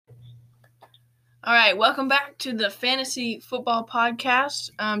All right, welcome back to the Fantasy Football Podcast.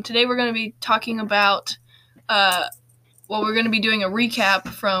 Today we're going to be talking about, we're going to be doing a recap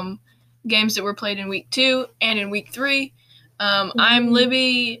from games that were played in Week 2 and in Week 3. I'm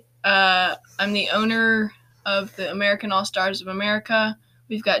Libby. I'm the owner of the American All-Stars of America.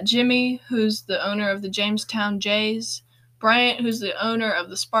 We've got Jimmy, who's the owner of the Jamestown Jays. Bryant, who's the owner of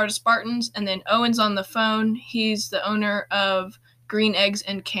the Sparta Spartans. And then Owen's on the phone. He's the owner of Green Eggs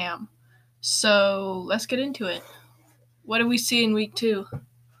and Cam. So let's get into it. What did we see in Week 2?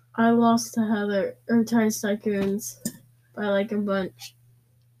 I lost to Heather or Tides Tycoons by like a bunch.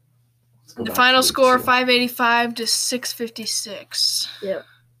 The final score 585 to 656. Yep.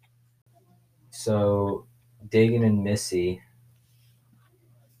 So Dagan and Missy.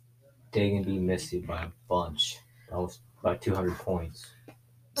 Dagan beat Missy by a bunch. Almost by 200 points.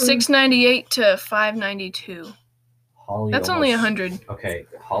 698 to 592. Holly That's only 100. Okay,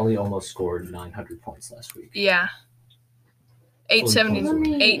 Holly almost scored 900 points last week. Yeah.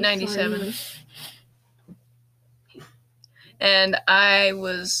 897. And I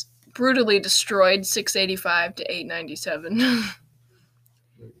was brutally destroyed, 685 to 897.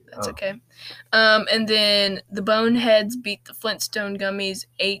 That's okay. And then the Boneheads beat the Flintstone Gummies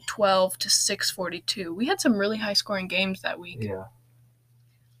 812 to 642. We had some really high-scoring games that week. Yeah.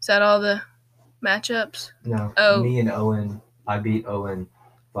 Is that all the matchups? No. Oh. Me and Owen, I beat Owen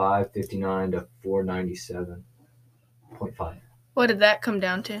 559 to 497.5. What did that come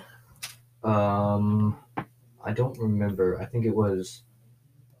down to? I don't remember. I think it was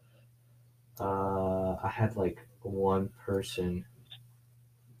I had like one person,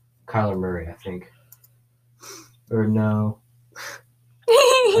 Kyler Murray, I think. Or no.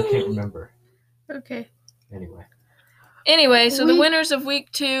 I can't remember. Okay. Anyway, so the winners of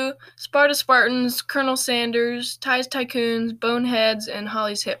Week 2, Sparta Spartans, Colonel Sanders, Ties Tycoons, Boneheads, and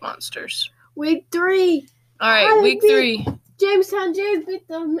Holly's Hit Monsters. Week 3. All right, Week 3. Jamestown Jays beat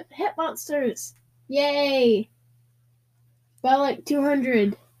the Hit Monsters. Yay. By like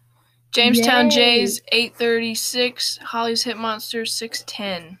 200. Jamestown Yay. Jays 836, Holly's Hit Monsters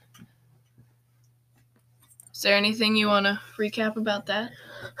 610. Is there anything you want to recap about that?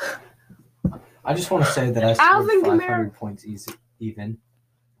 I just want to say that I scored Alvin 500 points even.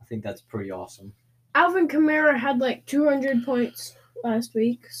 I think that's pretty awesome. Alvin Kamara had like 200 points last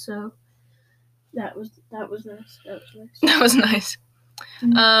week, so that was nice. That was nice. That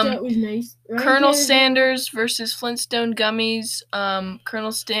was nice. Right, Colonel Jared? Sanders versus Flintstone Gummies.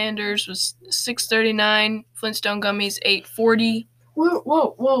 Colonel Sanders was 639, Flintstone Gummies 840.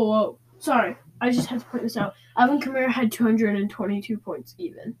 Whoa. Sorry, I just had to point this out. Alvin Kamara had 222 points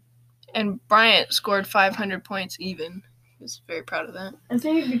even. And Bryant scored 500 points even. He was very proud of that. I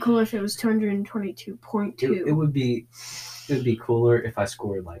think it'd be cool if it was 222.2. It would be cooler if I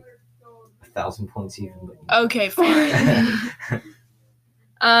scored like 1,000 points even. But Okay, fine.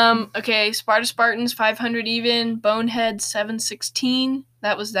 Okay, Sparta Spartans 500 even, Boneheads 716.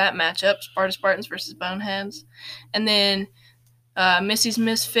 That was that matchup, Sparta Spartans versus Boneheads. And then Missy's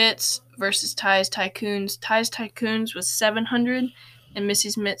Misfits versus Ties Tycoons. Ties Tycoons was 700, and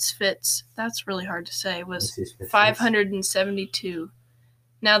Missy's Misfits, that's really hard to say, was 572.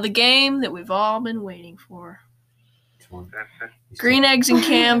 Now the game that we've all been waiting for. Which one? Green Eggs and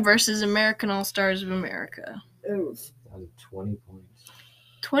Cam versus American All-Stars of America. Oof. 20 points.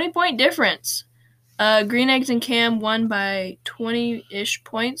 20-point difference. Green Eggs and Cam won by 20-ish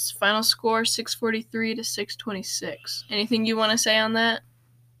points. Final score 643 to 626. Anything you want to say on that?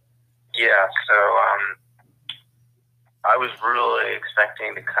 Yeah, so I was really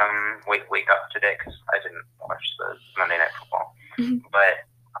expecting to wake up today because I didn't watch the Monday Night Football. But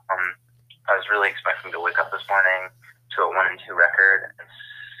I was really expecting to wake up this morning to a 1-2 record and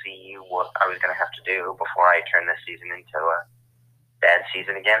see what I was going to have to do before I turn this season into a bad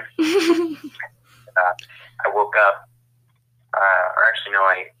season again. I woke up,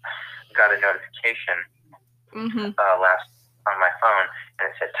 I got a notification last on my phone, and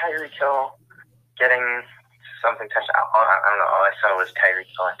it said Tyreek Hill getting something touchdown. I don't know. All I saw was Tyreek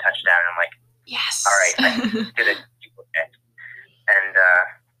Hill and touchdown. And I'm like, yes. All right, I did it. And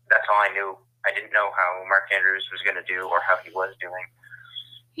that's all I knew. I didn't know how Mark Andrews was going to do or how he was doing.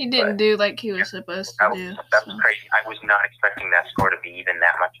 He didn't do like he was supposed to do. That was crazy. I was not expecting that score to be even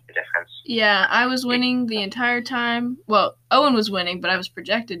that much of a difference. Yeah, I was winning the entire time. Well, Owen was winning, but I was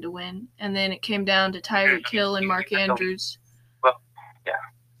projected to win. And then it came down to Tyreek Hill and Mark Andrews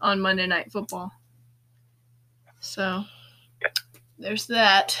on Monday Night Football. So, there's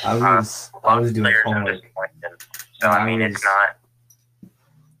that. I was doing homework. So, I mean, it's not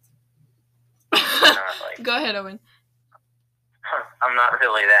Go ahead, Owen. I'm not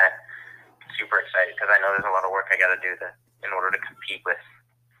really that super excited because I know there's a lot of work I got to do in order to compete with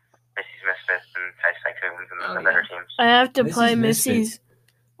Missy's Misfits and Tice Tycoons and the better teams. I have to Missy's play Misfits Missy's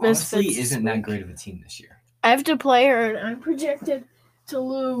honestly Misfits. isn't that great of a team this year. I have to play her, and I'm projected to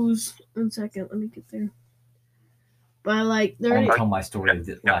lose. 1 second, let me get there. By like I want 30. to tell my story of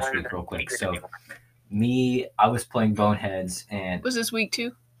last week real quick. So, I was playing Boneheads, and Was this week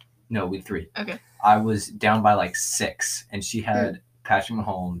 2? no, week 3. Okay. I was down by like 6, and she had Patrick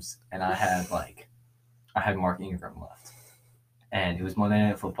Mahomes, and I had Mark Ingram left, and it was Monday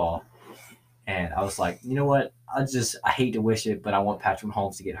Night Football, and I was like, you know what? I hate to wish it, but I want Patrick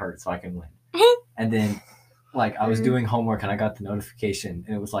Mahomes to get hurt so I can win. And then, like, I was doing homework, and I got the notification,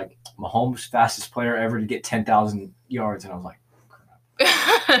 and it was like Mahomes, fastest player ever to get 10,000 yards, and I was like,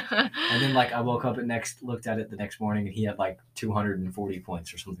 crap. And then, like, I woke up and looked at it the next morning, and he had like 240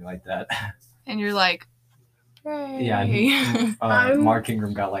 points or something like that. And you're like, hooray. Yeah, and Mark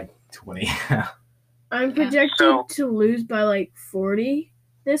Ingram got like 20. I'm projected to lose by like 40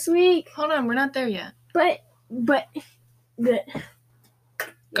 this week. Hold on, we're not there yet. But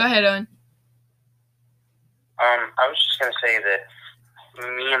Go ahead, Owen. I was just going to say that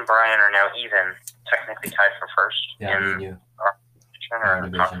me and Brian are now even, technically tied for first Yeah, me in and you. our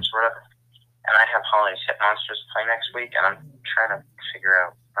division. conference or whatever. And I have Holly's Hit Monsters to play next week, and I'm trying to figure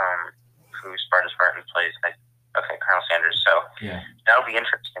out who Sparta Spartan plays. Okay, Colonel Sanders. So Yeah. that'll be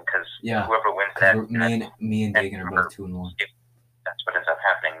interesting because Yeah. whoever wins that, Me and Dagan are both 2-1. if that's what ends up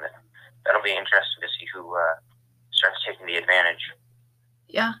happening, that'll be interesting to see who starts taking the advantage.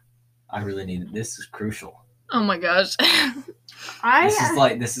 Yeah. I really need it. This is crucial. Oh my gosh.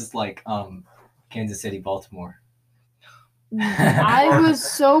 This is like Kansas City, Baltimore. I was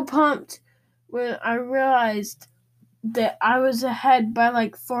so pumped when I realized that I was ahead by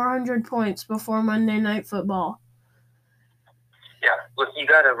like 400 points before Monday Night Football. Yeah, look, you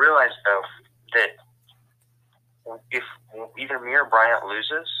got to realize though that if either me or Bryant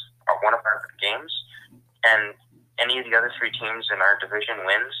loses one of our games, and any of the other 3 teams in our division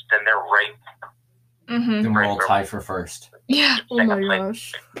wins, then they're right. Mm-hmm. Then we're all tied for first. Yeah. Oh my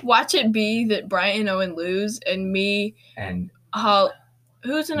gosh. Watch it be that Brian and Owen lose, and me, And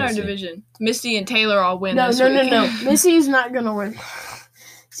who's in our Missy. division? Misty and Taylor all win No. this week. Missy's not going to win.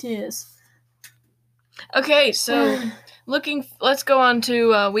 She is. Okay, so let's go on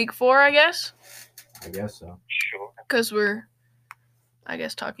to week 4, I guess, I guess so. Sure. because we're, I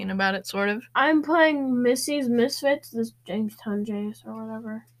guess, talking about it, sort of. I'm playing Missy's Misfits, this Jamestown Jays or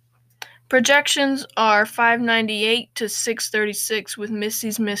whatever. Projections are 598 to 636 with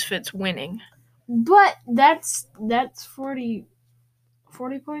Missy's Misfits winning. But that's 40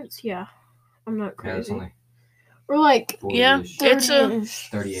 points? Yeah. I'm not Yeah, it's crazy. only Or like 40-ish. Yeah. It's a- 30-ish,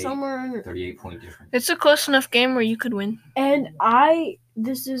 38. somewhere in 38-point difference. It's a close enough game where you could win. And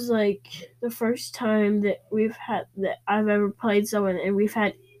this is like the first time that I've ever played someone and we've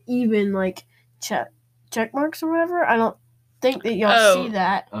had even like check marks or whatever. I don't think that y'all see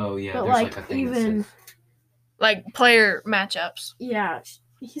that. Oh, yeah. But There's like a thing that even says- Like player matchups. yeah,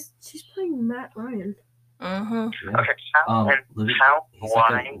 she's playing Matt Ryan. Uh-huh. Yeah. Okay, how He's like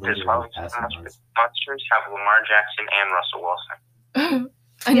why a does leader Holly's of passing yards. Monsters have Lamar Jackson and Russell Wilson?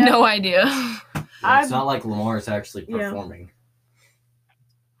 I have no idea. Yeah, it's not like Lamar is actually Yeah. performing.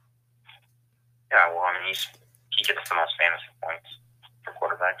 Yeah, well, I mean, he gets the most fantasy points for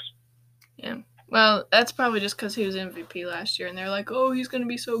quarterbacks. Well, that's probably just because he was MVP last year, and they're like, oh, he's going to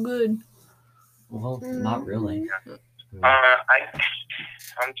be so good. Well, not really.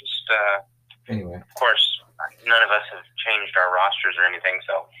 I'm just, Anyway. of course, none of us have changed our rosters or anything,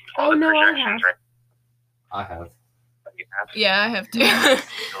 so all Oh, the no, I projections have. I have. you have. Yeah, I have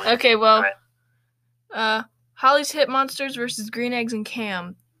to. Okay, well, Holly's Hit Monsters versus Green Eggs and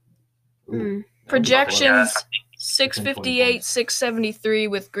Cam. Mm. Projections Yeah. 658, 673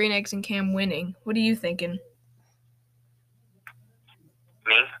 with Green Eggs and Cam winning. What are you thinking?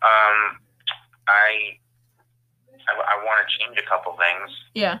 Me, I want to change a couple things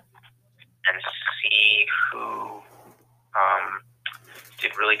Yeah. and see who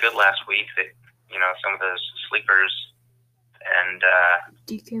did really good last week. That some of those sleepers and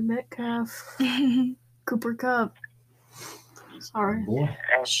DK Metcalf, Cooper Kupp. Sorry. Boy.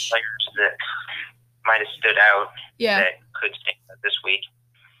 and players that might have stood out Yeah. that could stand out this week.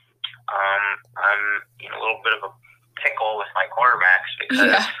 I'm in a little bit of a pickle with my quarterbacks because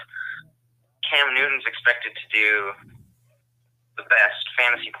Yeah. Cam Newton's expected to do the best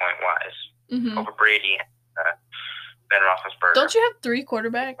fantasy point wise Hmm. over Brady and Ben Roethlisberger. Don't you have 3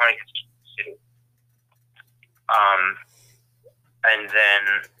 quarterbacks? When it gets to the city. And then,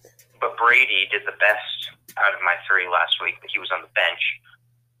 but Brady did the best out of my 3 last week, but he was on the bench.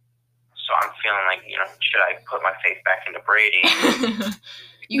 So I'm feeling like, should I put my faith back into Brady?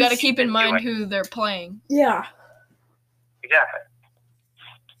 You got to keep in mind who they're playing. Yeah. Exactly.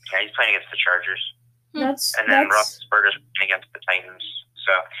 Yeah, he's playing against the Chargers. And then That's Roethlisberger's playing against the Titans.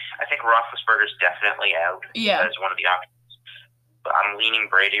 So I think Roethlisberger's definitely out as one of the options. But I'm leaning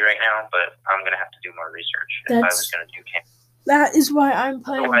Brady right now, but I'm going to have to do more research if I was going to do Cam. that is why I'm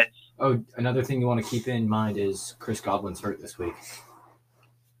playing. Otherwise, Oh, another thing you want to keep in mind is Chris Godwin's hurt this week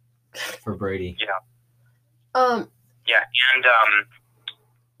for Brady. yeah. Yeah, and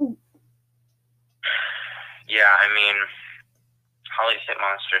I mean, Holly's Hit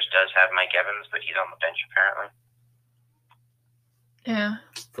Monsters does have Mike Evans, but he's on the bench apparently. Yeah.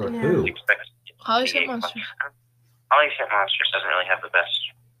 For Yeah. who? Holly's Hit Monsters. Holly's Hit Monsters doesn't really have the best.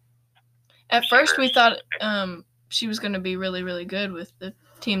 At first, we thought she was going to be really, really good with the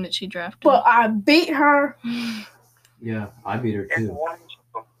team that she drafted. but I beat her. Yeah, I beat her too.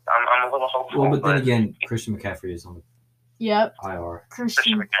 I'm a little hopeful. Well, but then again, Christian McCaffrey is on the Yep, IR. Christian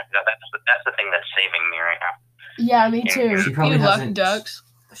Christian. McCaffrey, that's the thing that's saving me right now. Yeah, me too. She probably You luck hasn't. ducks.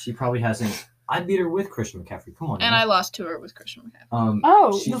 She probably hasn't. I beat her with Christian McCaffrey. Come on. And now. I lost to her with Christian McCaffrey.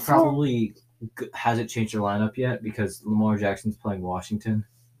 Oh, She's before- probably hasn't changed her lineup yet because Lamar Jackson's playing Washington,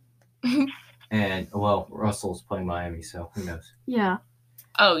 and Russell's playing Miami. So who knows? Yeah.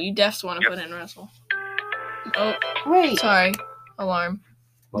 Oh, you defs want to put in Russell. Oh, Wait, sorry. Alarm.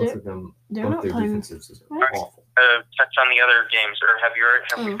 Both of them. they're Both not their playing. defenses are What? awful. Touch on the other games, or have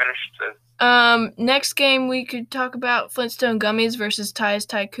we Oh. finished the? Next game we could talk about Flintstone Gummies versus Ty's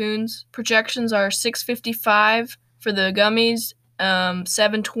Tycoons. Projections are 655 for the Gummies,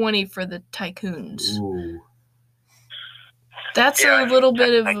 720 for the Tycoons. Ooh. That's Yeah, a little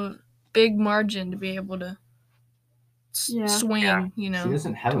bit of a big margin to be able to Yeah. swing, Yeah. She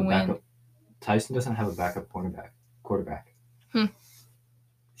doesn't have to a win. backup. Tyson doesn't have a backup quarterback. Hmm.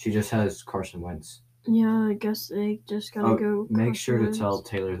 She just has Carson Wentz. Yeah, I guess they just gotta go. Make sure to Carson tell Wentz.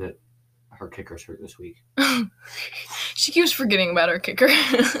 Taylor that her kicker's hurt this week. She keeps forgetting about her kicker.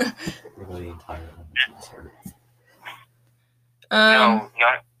 Really entire is hurt. No,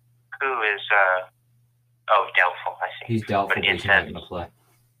 Young Who is doubtful. I see. He's doubtful, But but he's it not says- going to play.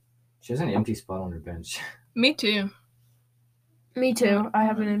 She has an empty spot on her bench. Me too. Me too. I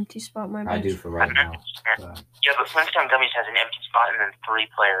have an empty spot on my bench. I do for right now. So, Yeah, but Flintstone Gummies has an empty spot and then 3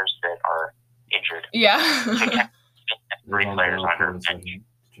 players that are injured. Yeah. Three they're on players the on her Portland bench.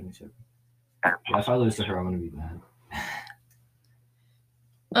 27. Yeah, if I lose to her, I'm going to be mad.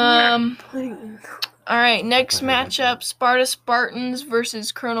 All right, next matchup, Sparta Spartans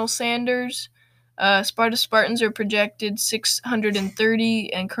versus Colonel Sanders. Sparta Spartans are projected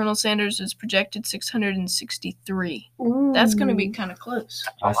 630, and Colonel Sanders is projected 663. That's going to be kind of close.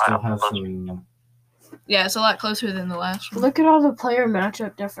 I still have some. Yeah, it's a lot closer than the last one. Look at all the player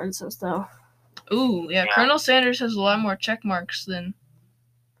matchup differences, though. Ooh, yeah, Yeah. Colonel Sanders has a lot more check marks than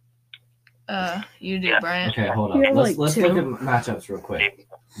you do, Yeah. Brian. Okay, hold You on. have, Let's like, look two. at matchups real quick.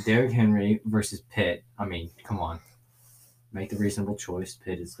 Derrick Henry versus Pitt. I mean, come on. Make the reasonable choice.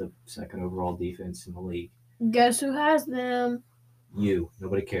 Pitt is the second overall defense in the league. Guess who has them? You.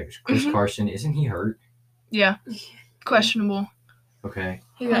 Nobody cares. Chris Mhm. Carson, isn't he hurt? Yeah, questionable. Okay.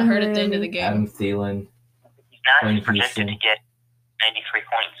 He got hurt at the end of the game. Adam Thielen. He's not Playing projected to Houston. get 93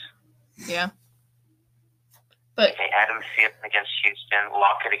 points. Yeah. But Okay, Adam Thielen against Houston,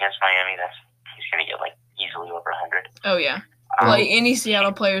 Lockett against Miami. He's going to get like easily over 100. oh yeah, Um, play any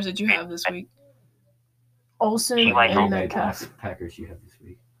Seattle players that you have this week. Olsen He might and help. Metcalf. Packers you have this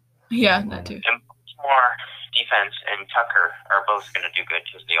week. Yeah, that too. And Baltimore defense and Tucker are both going to do good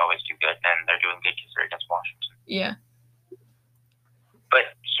because they always do good, and they're doing good because they're against Washington. Yeah. But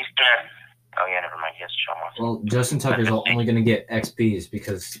he's gonna. Oh yeah, never mind. He has to show him off. Well, Justin Tucker's only going to get XPs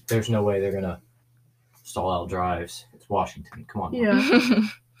because there's no way they're going to stall out drives. It's Washington. Come on. Yeah.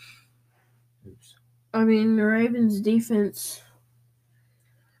 Oops. I mean, the Ravens' defense.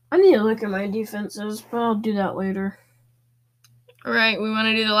 I need to look at my defenses, but I'll do that later. All right, we want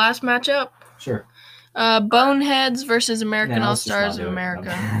to do the last matchup. Sure. Boneheads versus American Nah, All let's just not Stars of do it.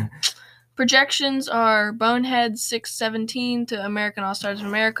 America. Projections are Boneheads 617 to American All Stars of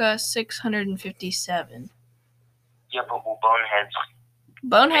America 657. Yeah, but will Boneheads?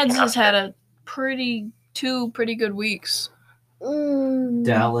 Boneheads has had two pretty good weeks.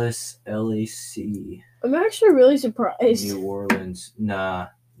 Dallas, LAC, I'm actually really surprised. New Orleans. Nah.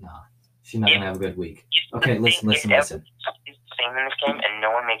 She's not going to have a good week. If- Okay, if listen. everything's the same in this game, and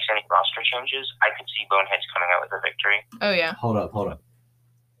no one makes any roster changes, I could see Boneheads coming out with a victory. Oh yeah. Hold up.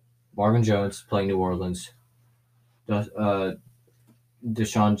 Marvin Jones playing New Orleans. Deshaun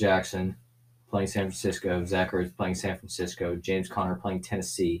Jackson playing San Francisco. Zach Ertz playing San Francisco. James Conner playing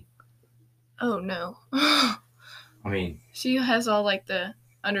Tennessee. Oh no. I mean, She has all like the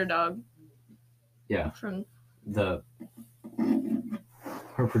underdog. Yeah. From her But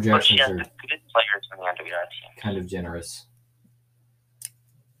she projections has are the good players in the underdog team. kind of generous.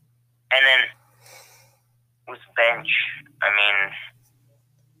 And then with bench, I mean,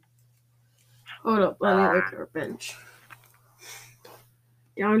 Hold up, let me look at our bench.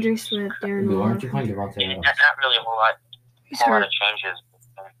 DeAndre Swift, Darren Who Waller. aren't you playing Devontae Adams? not really a whole lot he's of hurt. changes.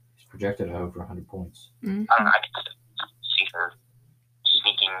 He's projected at over 100 points. Mhm. I can see her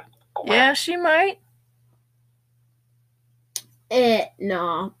sneaking away. Yeah, she might.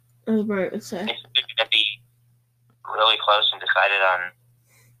 No. I was about to say. It's going to be really close and decided on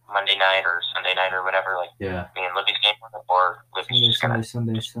Monday night or Sunday night or whatever. Like, Yeah. me and Libby's game, or Libby's just going to.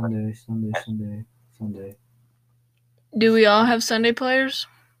 Sunday. Do we all have Sunday players?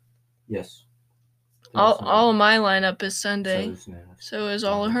 Yes. All of my lineup is Sunday. So So is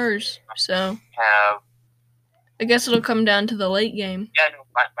all of hers. So Have I guess it'll come down to the late game.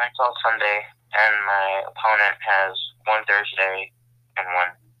 mine's all Sunday, and my opponent has one Thursday and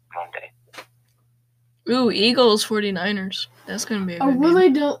one Monday. Ooh, Eagles 49ers. That's going to be a I good game. really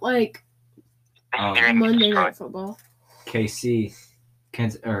don't like They're gonna Monday destroy- Night Football. KC,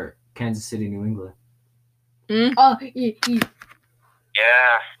 Kansas City, New England. Oh, yeah. Yeah.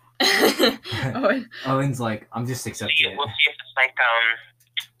 Oh, Owen's like, I'm just accepting it. We'll see if it's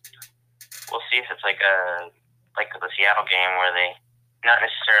like the Seattle game where they not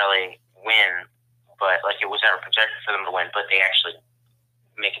necessarily win, but like it was never projected for them to win, but they actually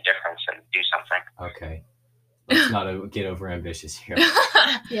make a difference and do something. Okay. Let's not get over ambitious here.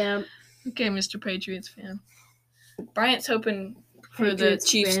 Yeah. Okay, Mr. Patriots fan. Bryant's hoping for Patriots the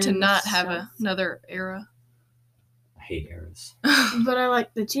Chiefs to fans not have suck. another era. I hate errors. But I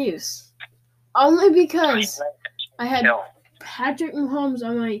like the Chiefs. Only because I had No. Patrick Mahomes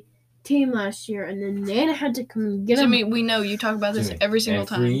on my team last year, and then Nana had to come and get him. Jimmy, we know you talk about this Jimmy, every single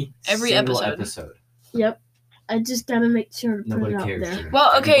time. Every single episode. Yep. I just gotta make sure to put Nobody it out cares. there. Jimmy.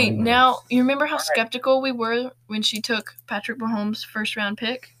 Well, okay, Everybody now knows. you remember how Alright. skeptical we were when she took Patrick Mahomes' first round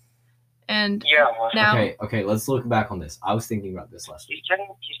pick? And Yeah. Well, now Okay, let's look back on this. I was thinking about this last week. he's getting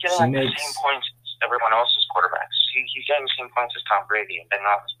She like the makes- same points as everyone else's quarterbacks. He's getting the same points as Tom Brady and Ben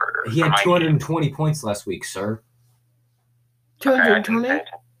Roethlisberger. He had for my team. 220 points last week, sir. Okay, I didn't 220. pay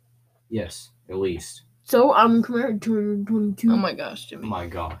attention. Yes, at least. So I'm compared to 222. oh my gosh, Jimmy. My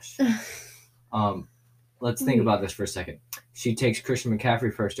gosh. Let's think about this for a second. She takes Christian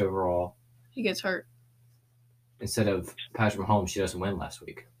McCaffrey first overall He gets hurt. instead of Patrick Mahomes. She doesn't win last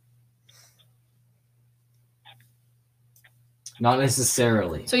week. Not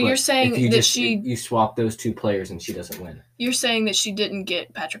necessarily. So but you're saying if you that just, she- you swap those two players and she doesn't win. You're saying that she didn't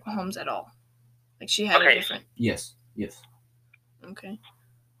get Patrick Mahomes at all. Like she had a Okay. different. Yes. Okay.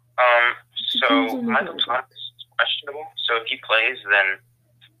 So Depends on the Michael quarterback. Thomas is questionable. So if he plays, then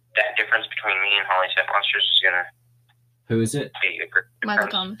that difference between me and Holly Set Monsters is gonna Who is it? be a great Michael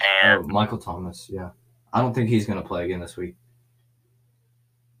difference. Thomas. Oh, And Michael Thomas. Yeah. I don't think he's going to play again this week.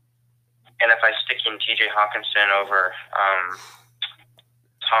 and if I stick in TJ Hawkinson over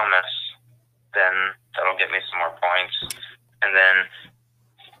Thomas, then that'll get me some more points. And then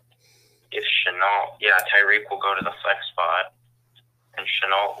if Chenault, Tyreek will go to the flex spot, and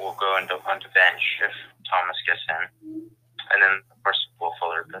Chenault will go onto bench if Thomas gets in. And then, of course, Will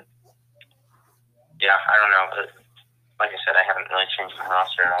Fuller. But yeah, I don't know. Like I said, I haven't really changed my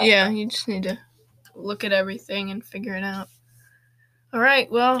roster at all. Yeah, you just need to look at everything and figure it out. All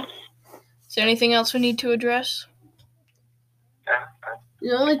right. Well, is there anything else we need to address? Yeah.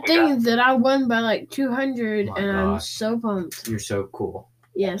 The only thing is that I won by like 200, My and I'm gosh. so pumped. You're so cool.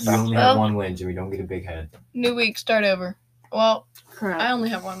 Yes. You only Well- have one win, Jimmy. Don't get a big head. New week, start over. Well, Crap. I only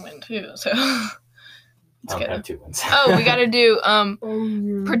have one win too, so I it's don't good. have 2 wins. Oh, we got to do Oh,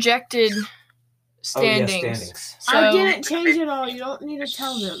 yeah. projected Oh, standings. yeah, standings. So, I didn't change it all. You don't need to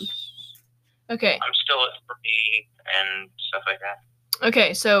tell them. Okay. I'm still at 3 and stuff like that.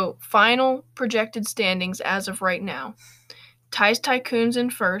 Okay, so final projected standings as of right now. Ty's Tycoons in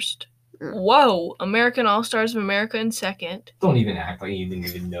first. Whoa, American All-Stars of America in second. Don't even act like you didn't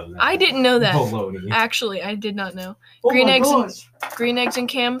even know that. I didn't know that. Baloney. Actually, I did not know. Oh Green my Eggs and- gosh. Green Eggs and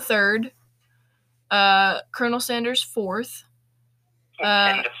Cam third. Colonel Sanders fourth.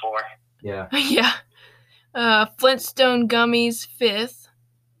 10 to 4. Yeah. Yeah. Flintstone Gummies fifth.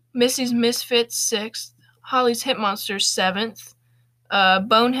 Missy's Misfits sixth. Holly's Hit Monsters seventh.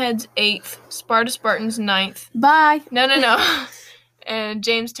 Boneheads eighth. Sparta Spartans ninth. Bye. No. And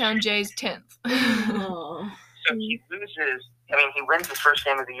Jamestown Jays 10th. Oh. So he loses. I mean, he wins the first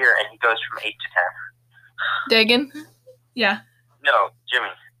game of the year, and he goes from 8 to 10. Dagan? Yeah. No, Jimmy.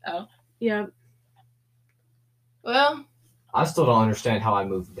 Oh. Yeah. Well, I still don't understand how I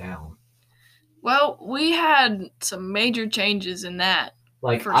moved down. we had some major changes in that.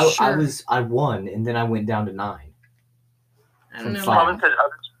 Like For I sure. won and then I went down to 9. I don't From know. five. Province said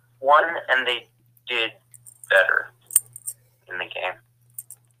others won and they did better in the game.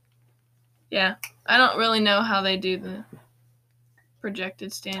 Yeah, I don't really know how they do the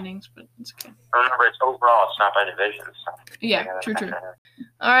projected standings, but it's okay. Remember, it's overall. It's not by divisions. So Yeah, true.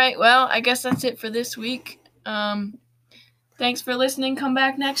 All right, well, I guess that's it for this week. Thanks for listening. Come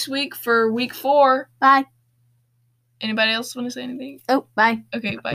back next week for week 4. Bye. Anybody else want to say anything? Oh, bye. Okay, bye.